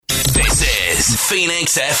is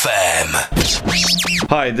Phoenix FM.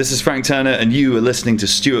 Hi, this is Frank Turner, and you are listening to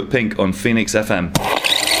Stuart Pink on Phoenix FM.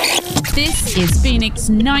 This is Phoenix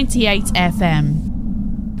 98 FM.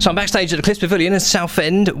 So I'm backstage at the Cliffs Pavilion in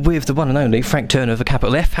Southend with the one and only Frank Turner of a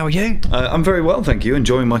Capital F. How are you? I'm very well, thank you.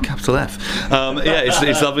 Enjoying my Capital F.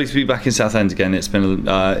 It's lovely to be back in Southend again. It's been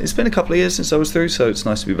a couple of years since I was through, so it's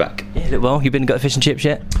nice to be back. Yeah, well, you been and got fish and chips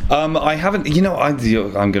yet? I haven't.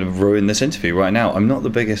 I'm going to ruin this interview right now. I'm not the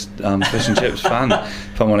biggest fish and chips fan,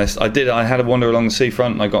 if I'm honest. I had a wander along the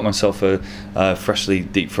seafront, and I got myself a freshly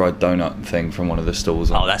deep fried donut thing from one of the stalls.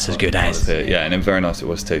 Oh, that's as good as. Yeah, and very nice it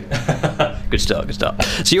was too. Good start.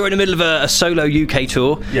 So you're in the middle of a solo UK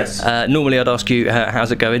tour. Yes. Normally I'd ask you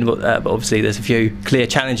how's it going, but obviously there's a few clear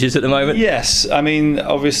challenges at the moment. Yes, I mean,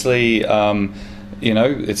 obviously,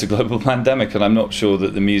 it's a global pandemic, and I'm not sure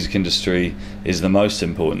that the music industry is the most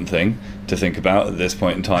important thing to think about at this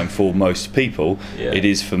point in time for most people. Yeah. It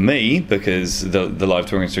is for me, because the live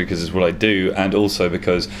touring industry, because it's what I do, and also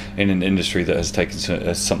because in an industry that has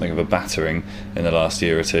taken something of a battering in the last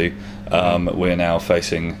year or two, we're now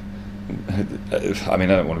facing... I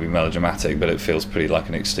mean, I don't want to be melodramatic, but it feels pretty like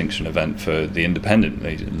an extinction event for the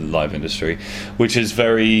independent live industry, which is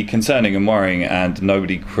very concerning and worrying, and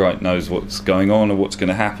nobody quite knows what's going on or what's going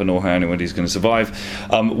to happen or how anybody's going to survive.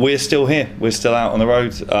 We're still here. We're still out on the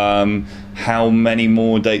road. How many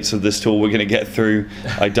more dates of this tour we're going to get through,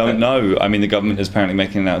 I don't know. I mean, the government is apparently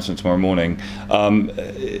making an announcement tomorrow morning.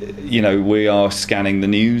 We are scanning the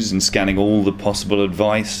news and scanning all the possible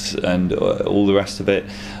advice and all the rest of it.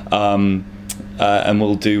 And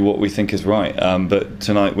we'll do what we think is right. But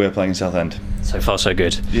tonight we're playing in Southend. So far, so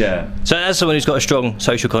good. Yeah. So as someone who's got a strong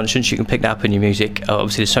social conscience, you can pick that up in your music.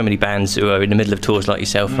 Obviously, there's so many bands who are in the middle of tours like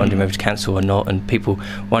yourself, wondering whether to cancel or not, and people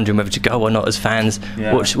wondering whether to go or not as fans.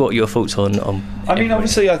 Yeah. What are your thoughts on I mean,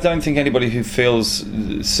 obviously, I don't think anybody who feels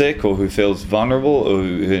sick or who feels vulnerable or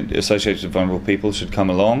who associates with vulnerable people should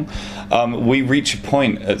come along. We reach a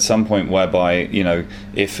point at some point whereby,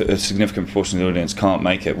 if a significant proportion of the audience can't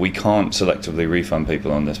make it, we can't selectively refund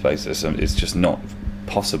people on this basis. It's just not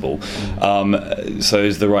possible. So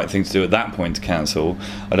is the right thing to do at that point to cancel.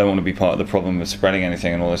 I don't want to be part of the problem of spreading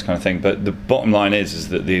anything and all this kind of thing, but the bottom line is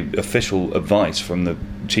that the official advice from the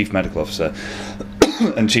Chief Medical Officer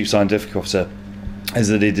and Chief Scientific Officer is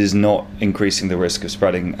that it is not increasing the risk of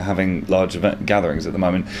having large event gatherings at the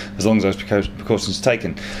moment, as long as those precautions are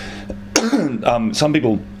taken. Some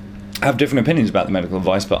people have different opinions about the medical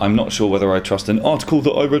advice, but I'm not sure whether I trust an article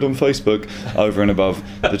that I read on Facebook over and above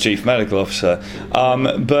the Chief Medical Officer.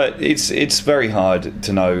 But it's very hard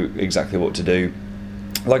to know exactly what to do.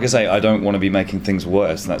 Like I say, I don't want to be making things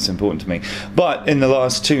worse, and that's important to me. But in the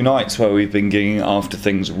last 2 nights where we've been gigging after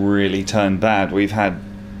things really turned bad, we've had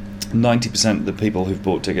 90% of the people who've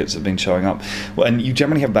bought tickets have been showing up. And you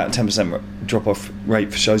generally have about a 10% drop-off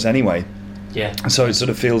rate for shows anyway. Yeah. So it sort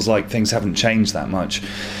of feels like things haven't changed that much.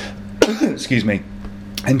 Excuse me,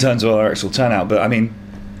 in terms of our actual turnout, but I mean,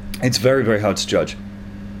 it's very, very hard to judge.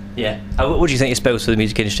 Yeah. What do you think it spells for the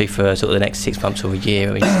music industry for sort of the next 6 months or a year?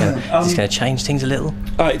 I mean, is this going to change things a little?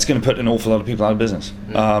 It's going to put an awful lot of people out of business.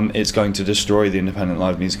 It's going to destroy the independent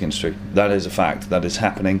live music industry. That is a fact. That is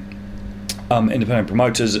happening. Independent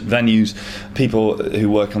promoters, venues, people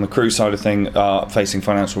who work on the crew side of thing are facing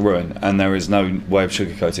financial ruin, and there is no way of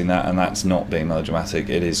sugarcoating that, and that's not being melodramatic.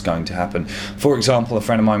 It is going to happen. For example, a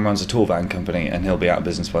friend of mine runs a tour van company, and he'll be out of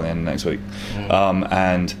business by the end of next week.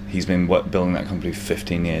 And he's been building that company for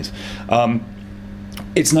 15 years.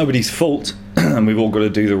 It's nobody's fault, and we've all got to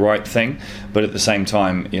do the right thing, but at the same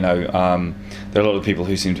time, there are a lot of people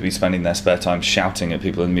who seem to be spending their spare time shouting at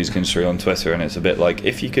people in the music industry on Twitter, and it's a bit like,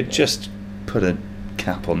 if you could just put a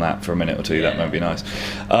cap on that for a minute or two, that might be nice.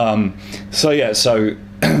 So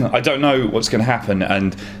I don't know what's going to happen,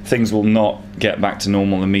 and things will not get back to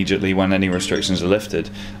normal immediately when any restrictions are lifted,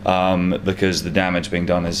 because the damage being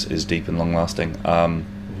done is deep and long lasting. And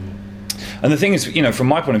the thing is, from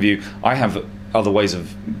my point of view, I have other ways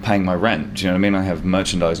of paying my rent. Do you know what I mean? I have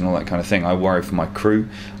merchandise and all that kind of thing. I worry for my crew,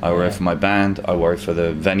 I worry for my band, I worry for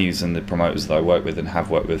the venues and the promoters that I work with and have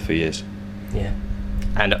worked with for years. Yeah.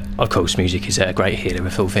 And of course, music is a great healer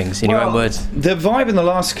of all things. In your own words, the vibe in the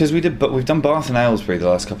last, because we've done Bath and Aylesbury the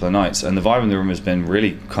last couple of nights, and the vibe in the room has been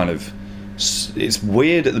really kind of. It's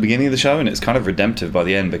weird at the beginning of the show, and it's kind of redemptive by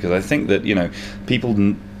the end, because I think that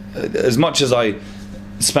people, as much as I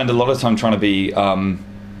spend a lot of time trying to be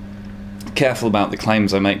careful about the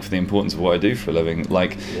claims I make for the importance of what I do for a living,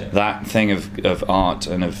 that thing of art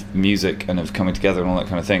and of music and of coming together and all that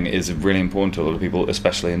kind of thing is really important to a lot of people,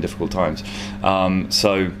 especially in difficult times.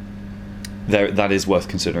 So that is worth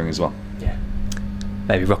considering as well. Yeah.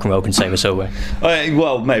 maybe rock and roll can save us all.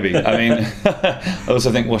 Well, maybe. I mean, I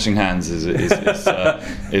also think washing hands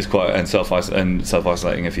is quite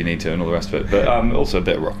self-isolating if you need to, and all the rest of it. But also a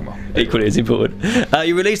bit of rock and roll. Equally as important.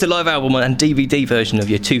 You released a live album and DVD version of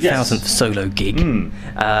your 2000th solo gig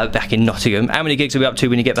back in Nottingham. How many gigs are we up to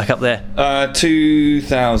when you get back up there?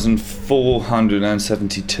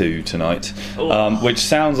 2,472 tonight, which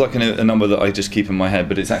sounds like a number that I just keep in my head,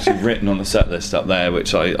 but it's actually written on the set list up there,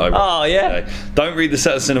 which I oh yeah. Don't read the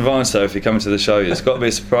set list in advance though if you're coming to the show. It's got to be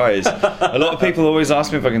a surprise. A lot of people always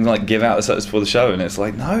ask me if I can like give out the set list before the show, and it's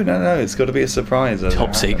like no, it's got to be a surprise.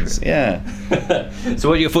 Top secret. Yeah. So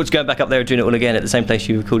what are your thoughts going back up there and doing it all again at the same place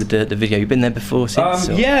you recorded the video? You've been there before since?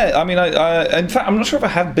 Yeah, I mean, I in fact I'm not sure if I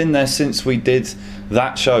have been there since we did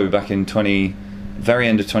that show back in very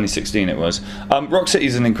end of 2016 it was. Rock City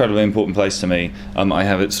is an incredibly important place to me. I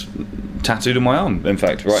have it tattooed on my arm, in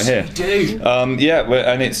fact, right here. You do? Yeah,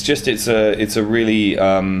 and it's just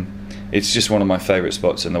one of my favourite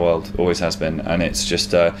spots in the world, always has been, and it's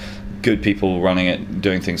just good people running it,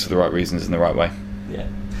 doing things for the right reasons in the right way. Yeah.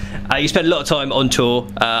 You spent a lot of time on tour.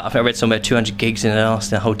 I think I read somewhere 200 gigs in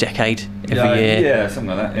the whole decade, every year. Yeah,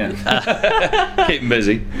 something like that, yeah. Keep them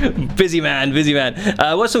busy. Busy man.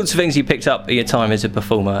 What sorts of things you picked up in your time as a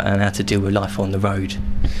performer and how to deal with life on the road?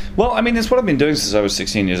 Well, I mean, it's what I've been doing since I was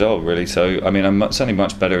 16 years old, really. So, I mean, I'm certainly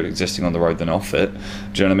much better at existing on the road than off it.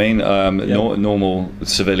 Do you know what I mean? Normal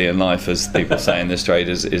civilian life, as people say in this trade,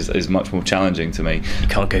 is much more challenging to me. You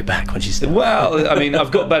can't go back once you start. Well, I mean,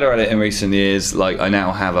 I've got better at it in recent years. Like, I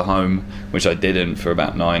now have a home, which I didn't for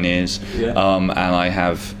about 9 years. Yeah. And I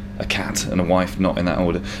have a cat and a wife, not in that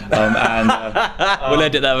order. We'll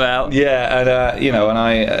edit that out. Yeah, and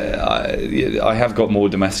I have got more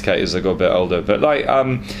domesticated as I got a bit older. But I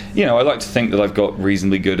like to think that I've got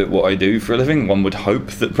reasonably good at what I do for a living. One would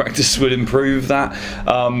hope that practice would improve that.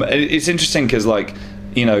 It's interesting because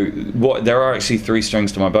there are actually 3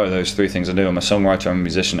 strings to my bow. Those 3 things I do. I'm a songwriter, I'm a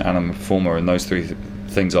musician, and I'm a performer, and those 3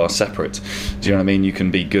 things are separate. Do you know what I mean? You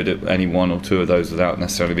can be good at any 1 or 2 of those without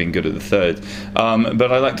necessarily being good at the 3rd.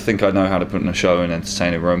 But I like to think I know how to put on a show and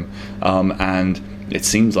entertain a room. And it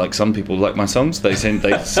seems like some people like my songs. They seem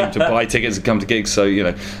to buy tickets and come to gigs. So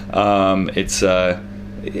I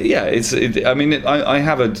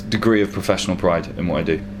have a degree of professional pride in what I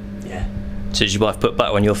do. Yeah. So does your wife put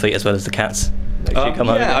butter on your feet as well as the cat's?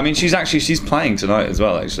 I mean, she's playing tonight as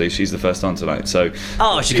well. Actually, she's the first on tonight. So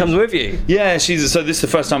she comes with you. Yeah, so this is the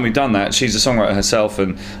first time we've done that. She's a songwriter herself,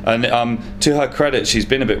 and to her credit, she's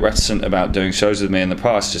been a bit reticent about doing shows with me in the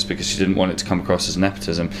past, just because she didn't want it to come across as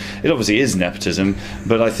nepotism. It obviously is nepotism,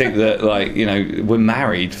 but I think that we're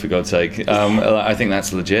married, for God's sake. I think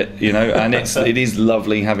that's legit, and it is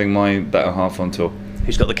lovely having my better half on tour.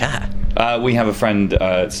 Who's got the cat? We have a friend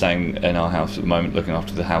staying in our house at the moment, looking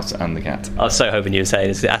after the house and the cat. I was so hoping you were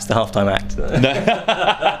saying that's the halftime act.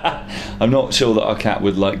 I'm not sure that our cat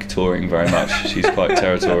would like touring very much. She's quite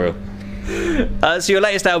territorial. So your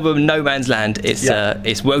latest album, No Man's Land,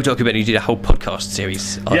 it's well documented. You did a whole podcast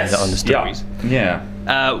series on the stories. Yeah.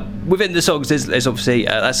 Within the songs, there's obviously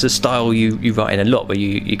that's a style you write in a lot, where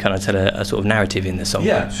you kind of tell a sort of narrative in the song.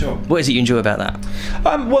 Yeah, sure. What is it you enjoy about that?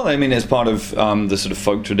 Well, I mean, it's part of the sort of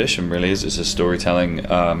folk tradition, really. It's a storytelling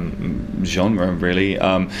genre, really.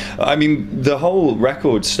 I mean, the whole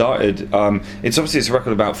record started. It's a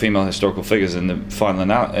record about female historical figures in the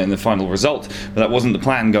final result, but that wasn't the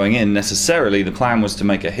plan going in necessarily. The plan was to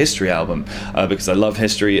make a history album because I love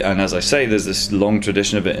history, and as I say, there's this long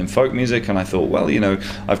tradition of it in folk music, and I thought, well,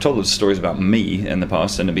 I've told lots of stories about me in the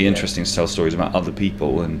past, and it'd be interesting to tell stories about other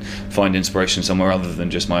people and find inspiration somewhere other than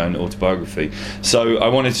just my own autobiography. So I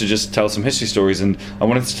wanted to just tell some history stories, and I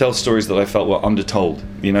wanted to tell stories that I felt were undertold,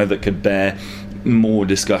 that could bear more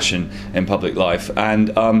discussion in public life. And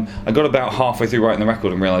I got about halfway through writing the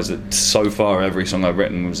record and realised that so far every song I've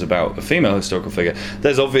written was about a female historical figure.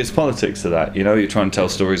 There's obvious politics to that, you're trying to tell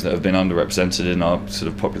stories that have been underrepresented in our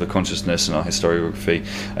sort of popular consciousness and our historiography,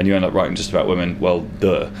 and you end up writing just about women. Well,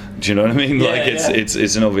 duh. Do you know what I mean?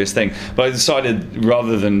 It's an obvious thing. But I decided,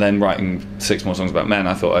 rather than then writing 6 more songs about men,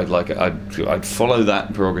 I thought I'd follow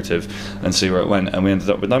that prerogative and see where it went, and we ended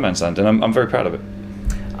up with No Man's Land, and I'm very proud of it.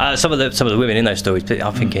 Some of the women in those stories,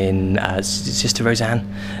 I'm thinking Sister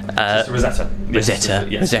Roseanne, Sister Rosetta.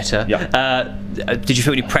 Rosetta. Yeah. Did you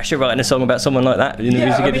feel any pressure writing a song about someone like that in the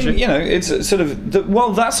music industry? It's sort of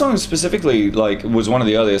that song specifically was one of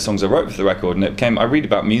the earliest songs I wrote for the record, and I read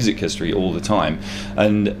about music history all the time,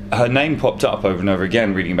 and her name popped up over and over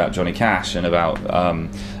again, reading about Johnny Cash and about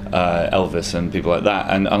Elvis and people like that,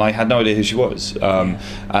 and I had no idea who she was,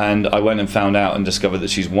 and I went and found out and discovered that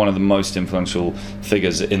she's one of the most influential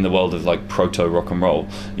figures in the world of like proto rock and roll.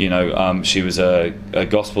 You know, she was a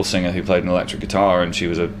gospel singer who played an electric guitar, and she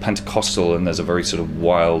was a Pentecostal, and there's a very sort of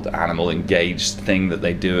wild, animal engaged thing that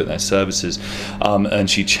they do at their services, and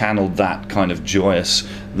she channeled that kind of joyous,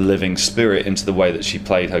 living spirit into the way that she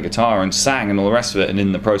played her guitar and sang and all the rest of it, and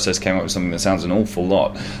in the process came up with something that sounds an awful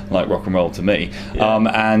lot like rock and roll to me.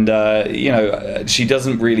 You know, she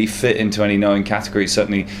doesn't really fit into any known category,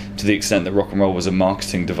 certainly to the extent that rock and roll was a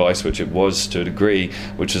marketing device, which it was to a degree,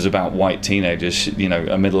 which was about white teenagers. You know,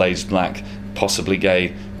 a middle-aged black, possibly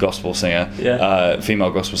gay gospel singer,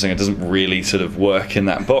 female gospel singer, doesn't really sort of work in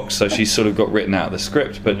that box, so she sort of got written out of the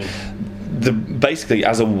script. But basically,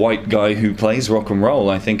 as a white guy who plays rock and roll,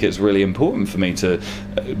 I think it's really important for me to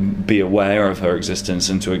be aware of her existence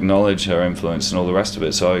and to acknowledge her influence and all the rest of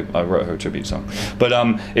it. So I wrote her a tribute song. But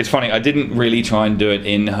it's funny, I didn't really try and do it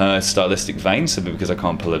in her stylistic vein, simply because I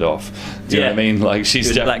can't pull it off. Do you know what I mean? Like, she's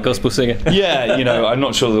a black gospel singer. Yeah, you know, I'm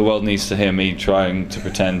not sure the world needs to hear me trying to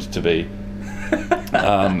pretend to be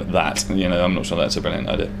that. You know, I'm not sure that's a brilliant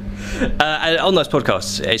idea. And on those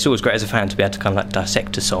podcasts, it's always great as a fan to be able to kind of like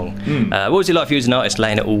dissect a song. What was it like for you as an artist,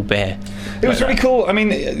 laying it all bare? It was really cool. I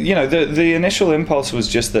mean, you know, the initial impulse was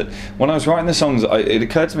just that when I was writing the songs, it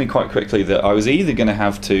occurred to me quite quickly that I was either going to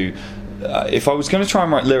have to, if I was going to try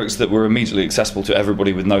and write lyrics that were immediately accessible to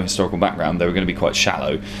everybody with no historical background, they were going to be quite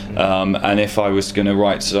shallow. And if I was going to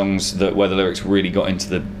write songs where the lyrics really got into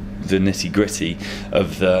the nitty-gritty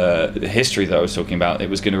of the history that I was talking about, it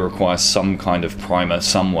was going to require some kind of primer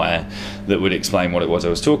somewhere that would explain what it was I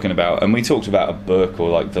was talking about. And we talked about a book, or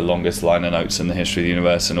like the longest liner notes in the history of the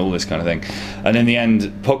universe and all this kind of thing. And in the end,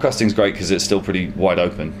 podcasting's great because it's still pretty wide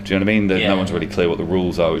open. Do you know what I mean? No one's really clear what the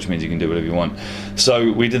rules are, which means you can do whatever you want.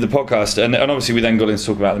 So we did the podcast, and obviously we then got into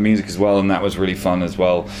talk about the music as well, and that was really fun as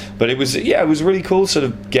well. But it was really cool sort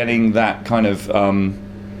of getting that kind of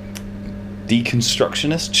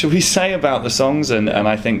deconstructionist, shall we say, about the songs, and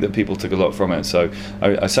I think that people took a lot from it, so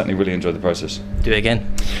I certainly really enjoyed the process. Do it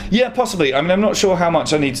again? Yeah, possibly. I mean, I'm not sure how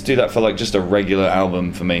much I need to do that for like just a regular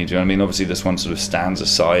album for me, do you know what I mean? Obviously this one sort of stands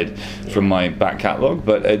aside from my back catalogue,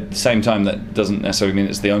 but at the same time that doesn't necessarily mean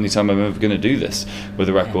it's the only time I'm ever going to do this with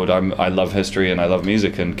a record. I love history and I love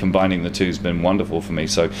music, and combining the two has been wonderful for me,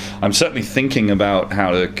 so I'm certainly thinking about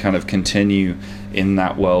how to kind of continue in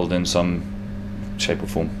that world in some shape or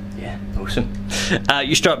form. Yeah, awesome.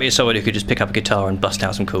 You struck me as someone who could just pick up a guitar and bust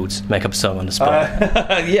out some chords, make up a song on the spot.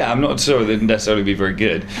 Yeah, I'm not sure they'd necessarily be very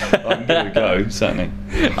good. I'm going to go, certainly.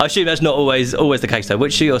 I assume that's not always the case, though.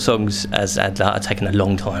 Which of your songs have taken a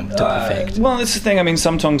long time to perfect? Well, that's the thing. I mean,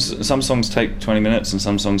 some songs take 20 minutes and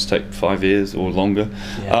some songs take 5 years or longer.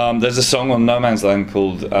 Yeah. There's a song on No Man's Land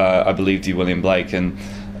called I Believed You, William Blake, and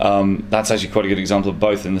that's actually quite a good example of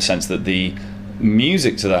both, in the sense that the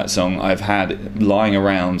music to that song I've had lying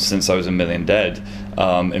around since I was a million dead.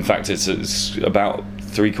 In fact, it's about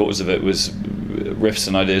 3/4 of it was riffs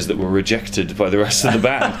and ideas that were rejected by the rest of the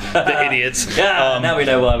band. The idiots. Now we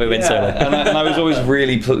know why we went solo. And I was always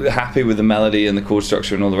really happy with the melody and the chord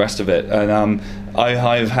structure and all the rest of it. And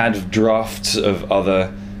I've had drafts of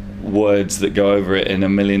other words that go over it in a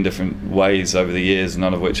million different ways over the years,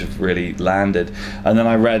 none of which have really landed. And then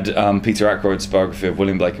I read Peter Ackroyd's biography of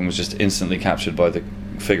William Blake and was just instantly captured by the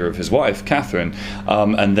figure of his wife, Catherine.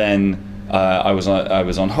 And then I was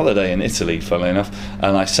on holiday in Italy, funnily enough,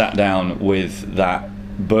 and I sat down with that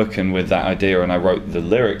book and with that idea, and I wrote the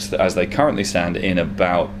lyrics as they currently stand in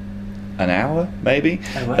about an hour, maybe.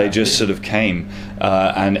 Oh, wow. They just sort of came,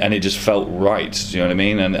 and it just felt right, do you know what I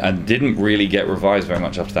mean? And didn't really get revised very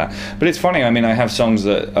much after that. But it's funny, I mean, I have songs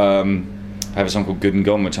that I have a song called Good and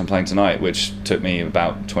Gone, which I'm playing tonight, which took me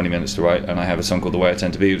about 20 minutes to write, and I have a song called The Way I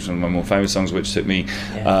Tend to Be, which is one of my more famous songs, which took me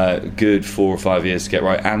good 4 or 5 years to get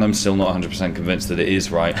right, and I'm still not 100% convinced that it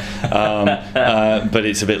is right. But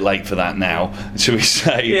it's a bit late for that now, shall we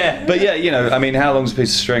say. Yeah. But yeah, you know, I mean, how long's a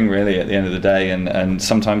piece of string, really, at the end of the day, and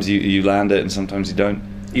sometimes you land it, and sometimes you don't.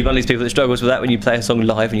 You're one of these people that struggles with that when you play a song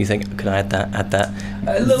live and you think, can I add that?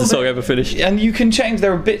 Is the song ever finished? And you can change.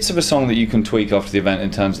 There are bits of a song that you can tweak after the event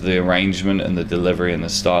in terms of the arrangement and the delivery and the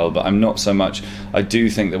style, but I'm not so much. I do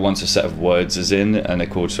think that once a set of words is in and a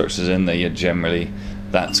chord structure is in, that you're generally,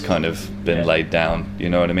 that's kind of been laid down. You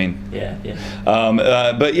know what I mean? Yeah.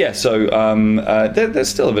 But yeah, so there's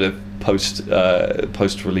still a bit of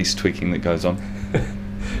post-release tweaking that goes on.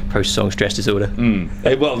 Post-song stress disorder.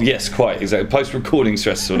 Well, yes, quite exactly. Post-recording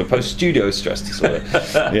stress disorder, post-studio stress disorder.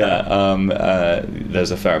 Yeah,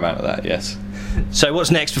 there's a fair amount of that. Yes. So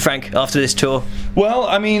what's next for Frank after this tour? Well,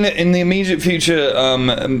 I mean, in the immediate future,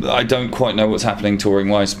 I don't quite know what's happening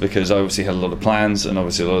touring-wise, because I obviously had a lot of plans, and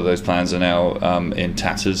obviously a lot of those plans are now in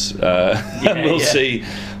tatters. We'll see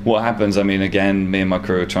what happens. I mean, again, me and my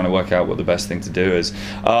crew are trying to work out what the best thing to do is.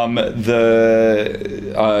 But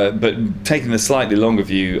taking the slightly longer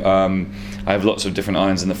view, I have lots of different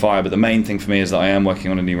irons in the fire, but the main thing for me is that I am working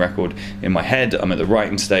on a new record in my head. I'm at the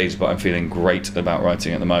writing stage, but I'm feeling great about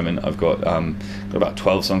writing at the moment. I've got about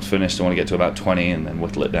 12 songs finished. I want to get to about 20 and then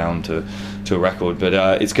whittle it down to a record. But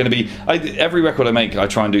it's going to be... every record I make, I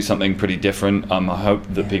try and do something pretty different. I hope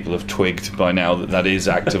that people have twigged by now that is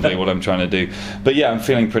actively what I'm trying to do. But yeah, I'm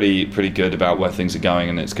feeling pretty good about where things are going,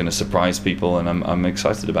 and it's going to surprise people, and I'm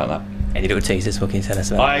excited about that. Any little teasers? What can you tell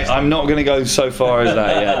us about it? I'm not going to go so far as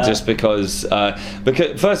that yet, just because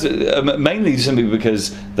first, mainly simply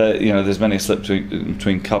because there's many a slip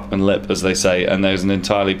between cup and lip, as they say, and there's an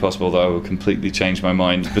entirely possible that I will completely change my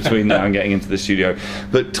mind between now and getting into the studio,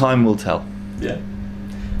 but time will tell. Yeah.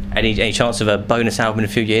 Any chance of a bonus album in a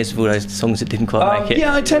few years of all those songs that didn't quite make it?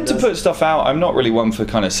 Yeah, I tend to put stuff out. I'm not really one for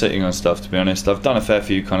kind of sitting on stuff, to be honest. I've done a fair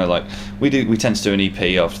few kind of like we tend to do an EP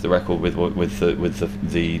after the record with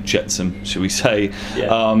the Jetsam, should we say,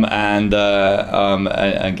 and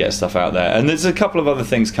get stuff out there. And there's a couple of other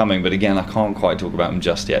things coming, but again, I can't quite talk about them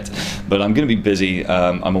just yet. But I'm going to be busy.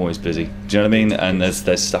 I'm always busy. Do you know what I mean? And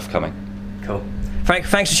there's stuff coming. Cool. Frank,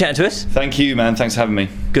 thanks for chatting to us. Thank you, man. Thanks for having me.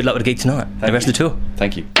 Good luck with the gig tonight. And the rest of the tour.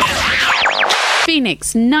 Thank you.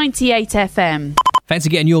 Phoenix 98 FM. Fancy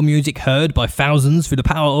getting your music heard by thousands through the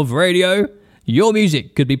power of radio? Your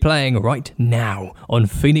music could be playing right now on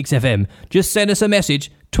Phoenix FM. Just send us a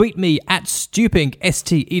message, tweet me at Stewpink,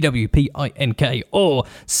 STEWPINK, or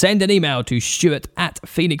send an email to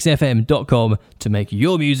stuart@phoenixfm.com to make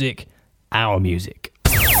your music our music.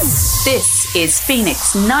 This is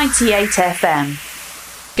Phoenix 98 FM.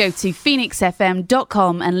 Go to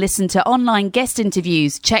phoenixfm.com and listen to online guest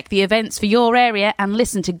interviews, check the events for your area, and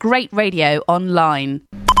listen to great radio online.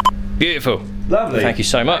 Beautiful. Lovely. Thank you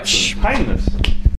so much. Painless.